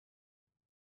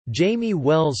Jaime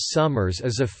Wells Sommers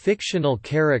is a fictional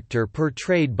character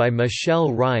portrayed by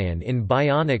Michelle Ryan in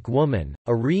Bionic Woman,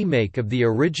 a remake of the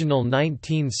original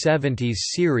 1970s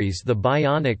series The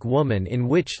Bionic Woman in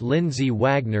which Lindsay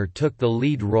Wagner took the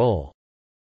lead role.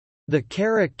 The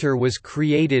character was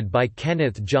created by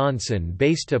Kenneth Johnson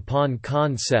based upon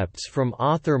concepts from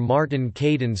author Martin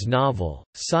Caidin's novel,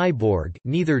 Cyborg.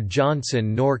 Neither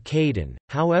Johnson nor Caidin,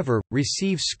 however,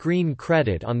 receive screen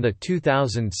credit on the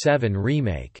 2007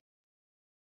 remake.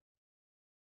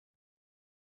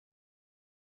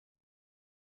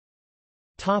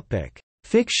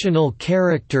 Fictional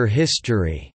character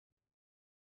history.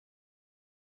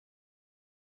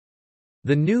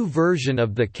 The new version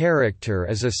of the character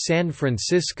is a San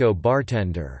Francisco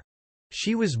bartender.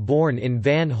 She was born in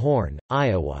Van Horn,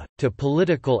 Iowa, to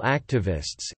political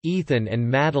activists, Ethan and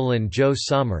Madeline Jo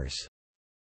Sommers.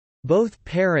 Both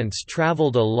parents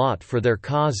traveled a lot for their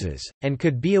causes, and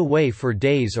could be away for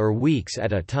days or weeks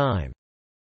at a time.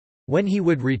 When he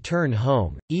would return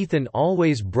home, Ethan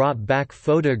always brought back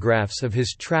photographs of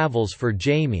his travels for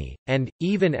Jaime, and,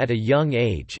 even at a young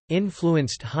age,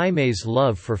 influenced Jaime's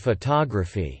love for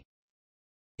photography.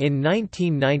 In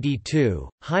 1992,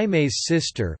 Jaime's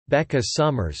sister, Becca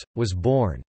Sommers, was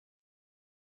born.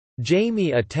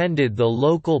 Jaime attended the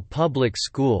local public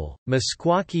school,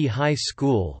 Meskwaki High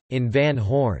School, in Van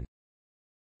Horn.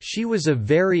 She was a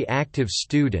very active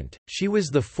student. She was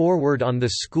the forward on the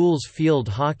school's field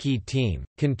hockey team,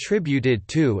 contributed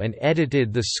to and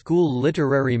edited the school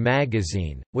literary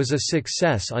magazine, was a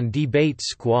success on Debate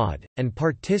Squad, and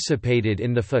participated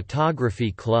in the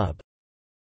photography club.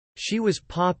 She was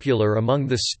popular among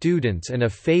the students and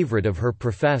a favorite of her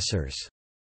professors.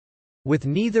 With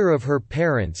neither of her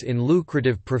parents in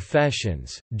lucrative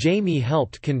professions, Jaime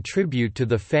helped contribute to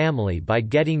the family by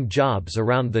getting jobs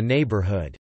around the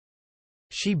neighborhood.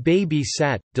 She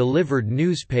babysat, delivered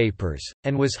newspapers,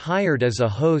 and was hired as a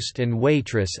host and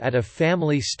waitress at a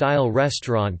family-style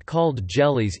restaurant called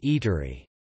Jelly's Eatery.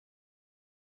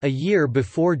 A year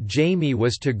before Jaime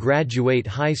was to graduate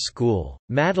high school,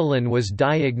 Madeline was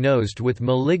diagnosed with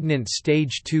malignant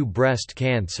stage 2 breast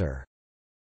cancer.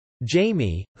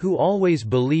 Jaime, who always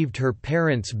believed her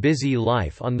parents' busy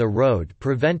life on the road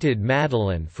prevented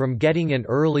Madeline from getting an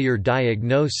earlier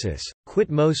diagnosis, quit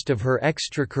most of her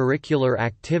extracurricular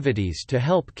activities to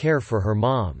help care for her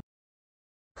mom.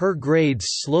 Her grades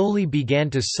slowly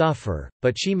began to suffer,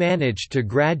 but she managed to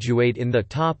graduate in the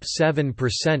top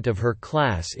 7% of her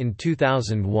class in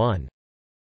 2001.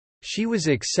 She was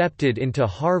accepted into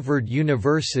Harvard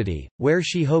University, where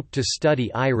she hoped to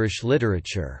study Irish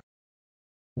literature.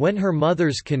 When her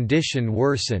mother's condition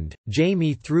worsened,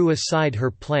 Jaime threw aside her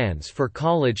plans for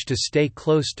college to stay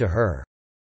close to her.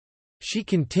 She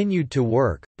continued to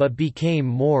work, but became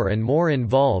more and more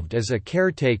involved as a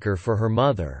caretaker for her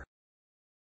mother.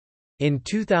 In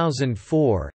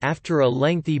 2004, after a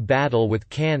lengthy battle with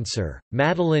cancer,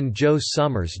 Madeline Jo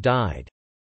Sommers died.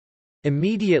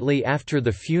 Immediately after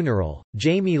the funeral,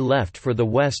 Jaime left for the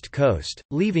West Coast,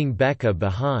 leaving Becca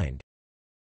behind.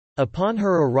 Upon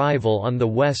her arrival on the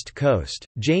West Coast,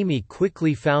 Jaime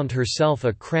quickly found herself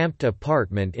a cramped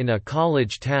apartment in a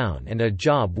college town and a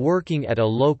job working at a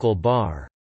local bar.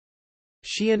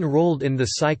 She enrolled in the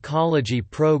psychology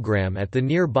program at the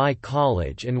nearby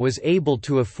college and was able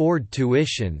to afford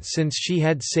tuition since she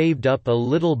had saved up a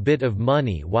little bit of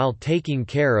money while taking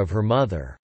care of her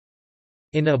mother.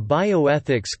 In a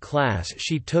bioethics class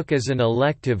she took as an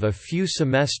elective a few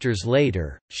semesters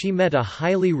later, she met a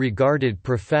highly regarded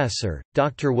professor,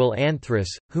 Dr. Will Anthras,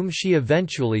 whom she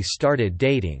eventually started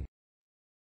dating.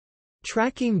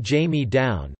 Tracking Jaime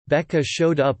down, Becca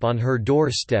showed up on her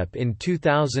doorstep in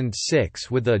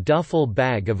 2006 with a duffel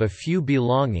bag of a few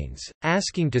belongings,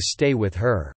 asking to stay with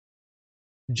her.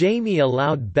 Jaime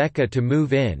allowed Becca to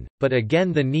move in, but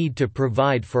again the need to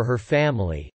provide for her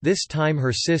family, this time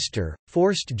her sister,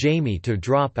 forced Jaime to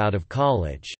drop out of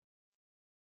college.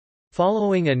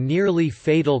 Following a nearly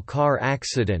fatal car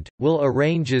accident, Will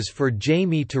arranges for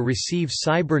Jaime to receive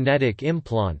cybernetic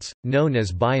implants, known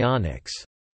as bionics.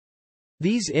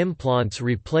 These implants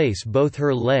replace both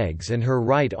her legs and her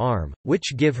right arm,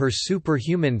 which give her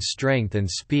superhuman strength and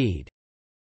speed.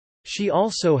 She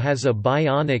also has a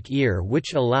bionic ear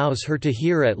which allows her to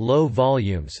hear at low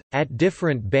volumes, at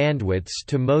different bandwidths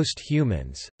to most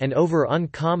humans, and over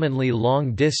uncommonly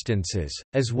long distances,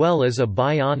 as well as a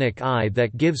bionic eye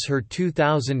that gives her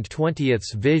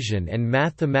 20/20 vision and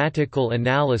mathematical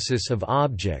analysis of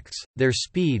objects, their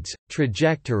speeds,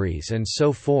 trajectories and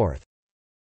so forth.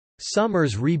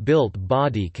 Sommers' rebuilt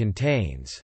body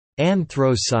contains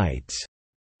anthrocytes,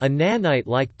 a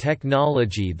nanite-like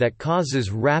technology that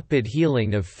causes rapid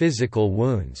healing of physical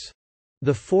wounds.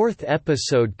 The fourth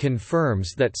episode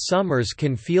confirms that Sommers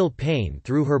can feel pain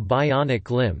through her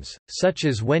bionic limbs, such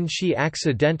as when she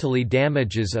accidentally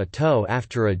damages a toe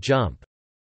after a jump.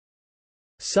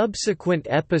 Subsequent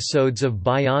episodes of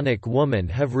Bionic Woman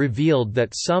have revealed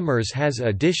that Sommers has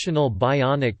additional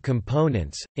bionic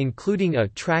components, including a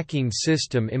tracking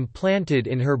system implanted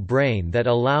in her brain that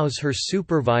allows her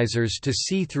supervisors to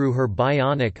see through her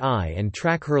bionic eye and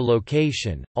track her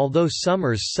location, although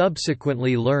Sommers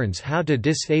subsequently learns how to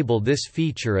disable this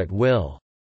feature at will.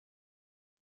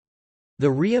 The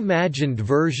reimagined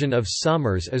version of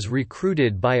Sommers is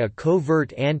recruited by a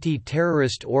covert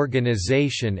anti-terrorist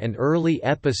organization, and early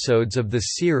episodes of the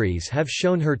series have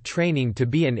shown her training to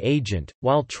be an agent,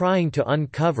 while trying to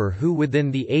uncover who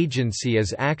within the agency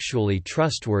is actually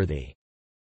trustworthy.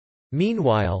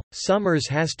 Meanwhile, Sommers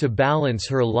has to balance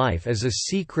her life as a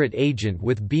secret agent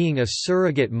with being a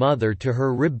surrogate mother to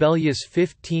her rebellious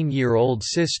 15-year-old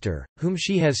sister, whom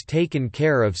she has taken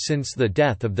care of since the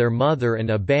death of their mother and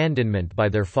abandonment by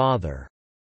their father.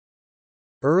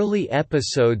 Early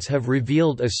episodes have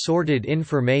revealed assorted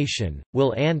information.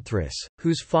 Will Anthrax,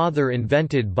 whose father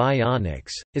invented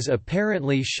bionics, is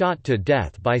apparently shot to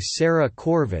death by Sarah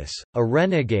Corvus, a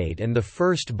renegade and the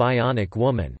first Bionic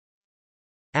Woman.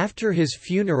 After his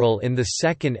funeral in the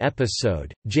second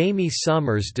episode, Jaime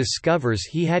Sommers discovers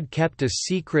he had kept a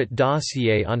secret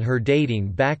dossier on her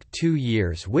dating back 2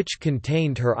 years which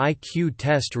contained her IQ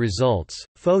test results,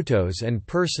 photos and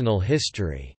personal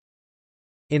history.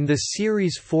 In the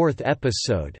series' fourth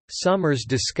episode, Sommers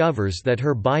discovers that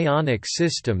her bionic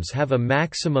systems have a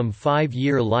maximum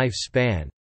 5-year lifespan.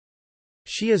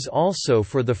 She is also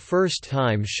for the first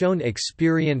time shown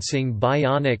experiencing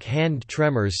bionic hand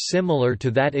tremors similar to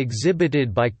that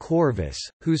exhibited by Corvus,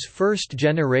 whose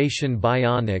first-generation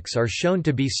bionics are shown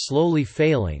to be slowly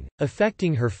failing,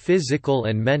 affecting her physical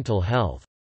and mental health.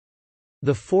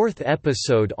 The fourth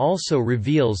episode also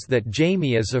reveals that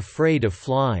Jaime is afraid of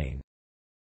flying.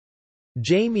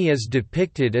 Jaime is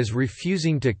depicted as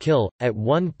refusing to kill, at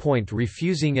one point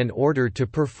refusing an order to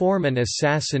perform an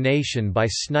assassination by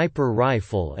sniper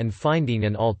rifle and finding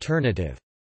an alternative.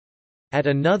 At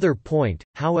another point,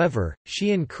 however,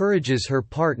 she encourages her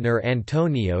partner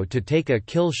Antonio to take a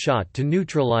kill shot to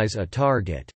neutralize a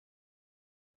target.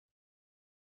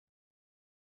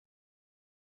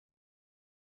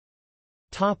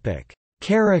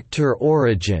 Character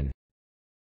origin.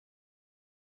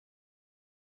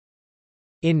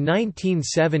 In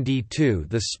 1972,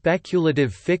 the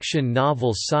speculative fiction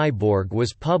novel Cyborg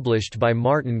was published by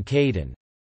Martin Caidin.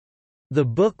 The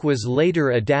book was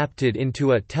later adapted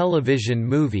into a television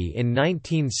movie in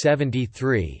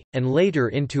 1973, and later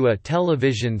into a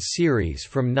television series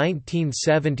from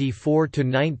 1974 to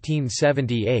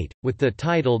 1978, with the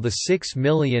title The $6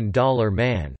 Million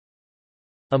Man.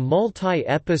 A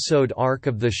multi-episode arc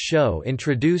of the show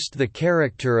introduced the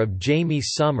character of Jaime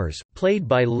Sommers, played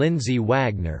by Lindsay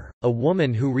Wagner, a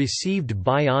woman who received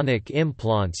bionic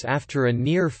implants after a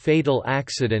near-fatal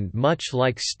accident much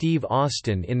like Steve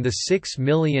Austin in The $6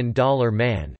 Million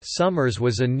Man. Sommers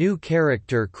was a new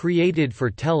character created for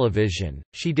television.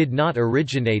 She did not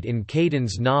originate in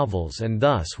Caidin's novels and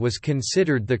thus was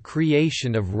considered the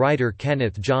creation of writer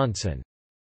Kenneth Johnson.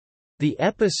 The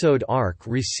episode arc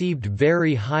received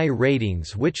very high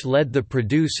ratings, which led the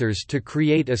producers to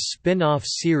create a spin-off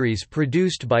series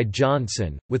produced by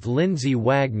Johnson, with Lindsay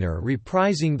Wagner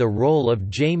reprising the role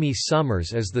of Jaime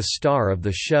Sommers as the star of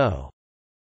the show.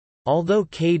 Although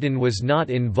Caidin was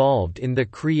not involved in the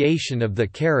creation of the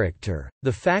character,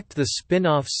 the fact the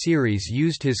spin-off series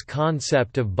used his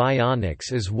concept of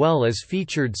bionics as well as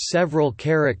featured several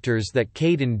characters that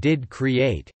Caidin did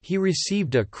create, he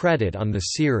received a credit on the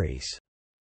series.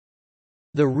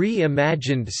 The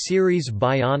reimagined series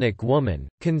Bionic Woman,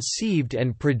 conceived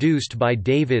and produced by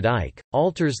David Icke,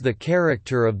 alters the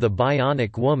character of the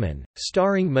Bionic Woman,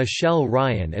 starring Michelle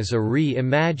Ryan as a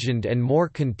reimagined and more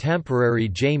contemporary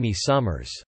Jaime Sommers.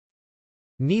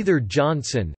 Neither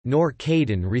Johnson, nor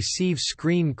Caidin receive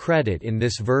screen credit in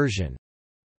this version.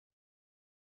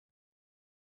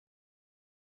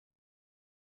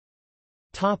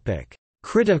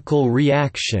 Critical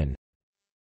reaction.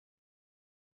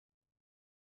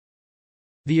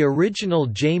 The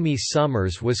original Jaime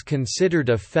Sommers was considered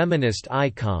a feminist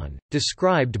icon,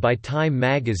 described by Time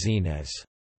magazine as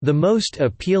the most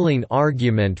appealing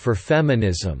argument for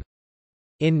feminism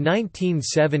in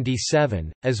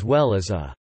 1977, as well as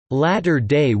a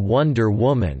latter-day Wonder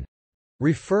Woman,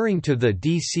 referring to the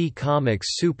DC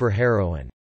Comics superheroine.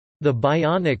 The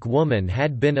Bionic Woman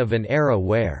had been of an era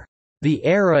where The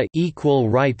era equal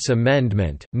rights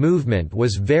amendment movement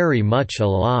was very much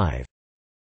alive.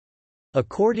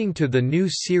 According to the new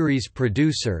series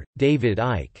producer, David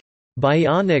Icke,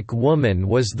 Bionic Woman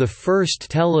was the first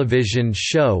television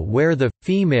show where the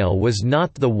female was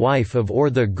not the wife of or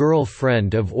the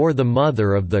girlfriend of or the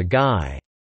mother of the guy.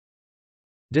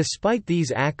 Despite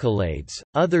these accolades,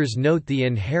 others note the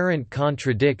inherent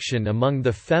contradiction among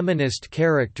the feminist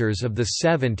characters of the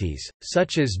 70s,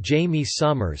 such as Jaime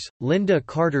Sommers, Linda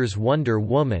Carter's Wonder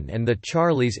Woman and the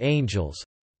Charlie's Angels,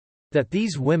 that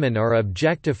these women are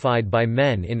objectified by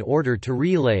men in order to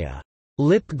relay a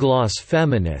lip-gloss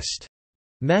feminist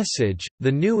message.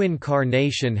 The new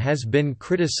incarnation has been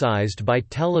criticized by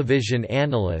television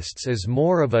analysts as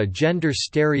more of a gender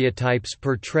stereotypes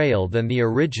portrayal than the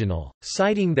original,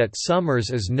 citing that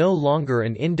Sommers is no longer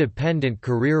an independent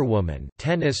careerwoman,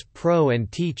 tennis pro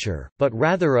and teacher, but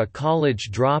rather a college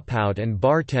dropout and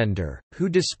bartender, who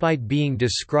despite being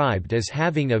described as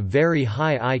having a very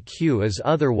high IQ is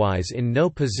otherwise in no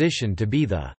position to be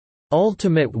the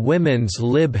ultimate women's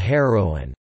lib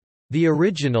heroine. The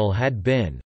original had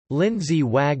been. Lindsay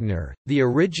Wagner, the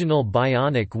original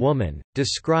Bionic Woman,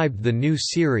 described the new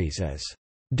series as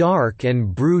dark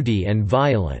and broody and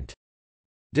violent.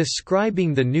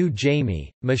 Describing the new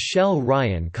Jamie, Michelle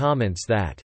Ryan comments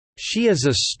that she is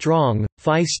a strong,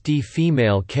 feisty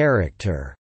female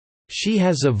character. She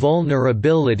has a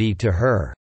vulnerability to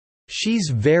her.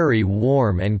 She's very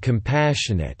warm and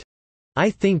compassionate.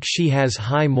 I think she has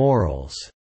high morals.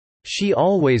 She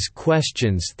always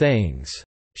questions things.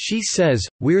 She says,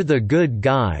 "We're the good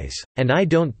guys," and I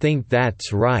don't think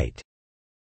that's right.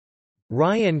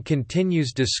 Ryan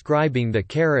continues describing the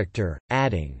character,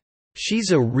 adding, "She's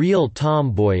a real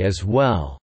tomboy as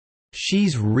well.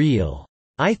 She's real.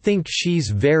 I think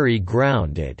she's very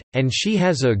grounded, and she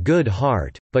has a good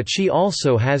heart, but she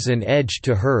also has an edge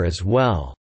to her as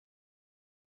well."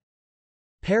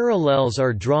 Parallels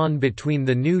are drawn between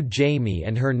the new Jamie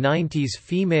and her 90s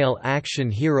female action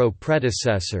hero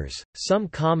predecessors, some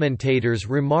commentators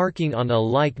remarking on a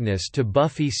likeness to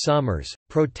Buffy Summers,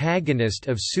 protagonist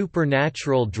of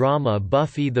supernatural drama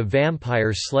Buffy the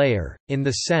Vampire Slayer, in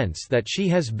the sense that she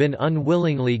has been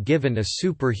unwillingly given a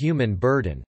superhuman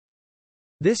burden.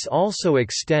 This also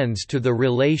extends to the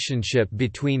relationship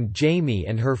between Jamie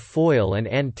and her foil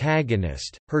and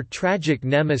antagonist, her tragic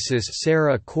nemesis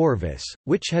Sarah Corvus,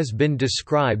 which has been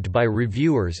described by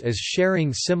reviewers as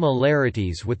sharing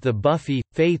similarities with the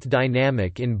Buffy-Faith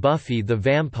dynamic in Buffy the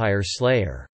Vampire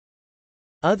Slayer.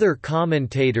 Other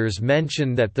commentators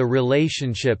mention that the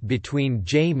relationship between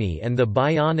Jamie and the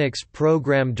Bionics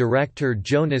program director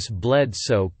Jonas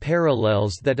Bledsoe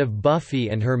parallels that of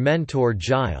Buffy and her mentor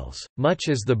Giles, much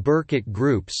as the Burkett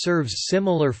Group serves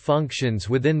similar functions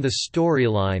within the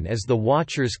storyline as the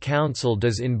Watchers Council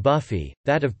does in Buffy,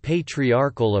 that of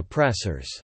patriarchal oppressors.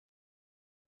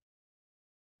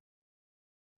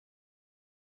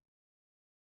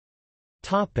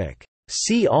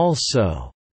 See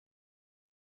also: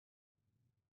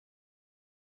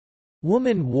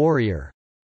 Woman warrior.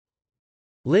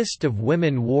 List of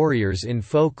women warriors in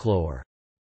folklore.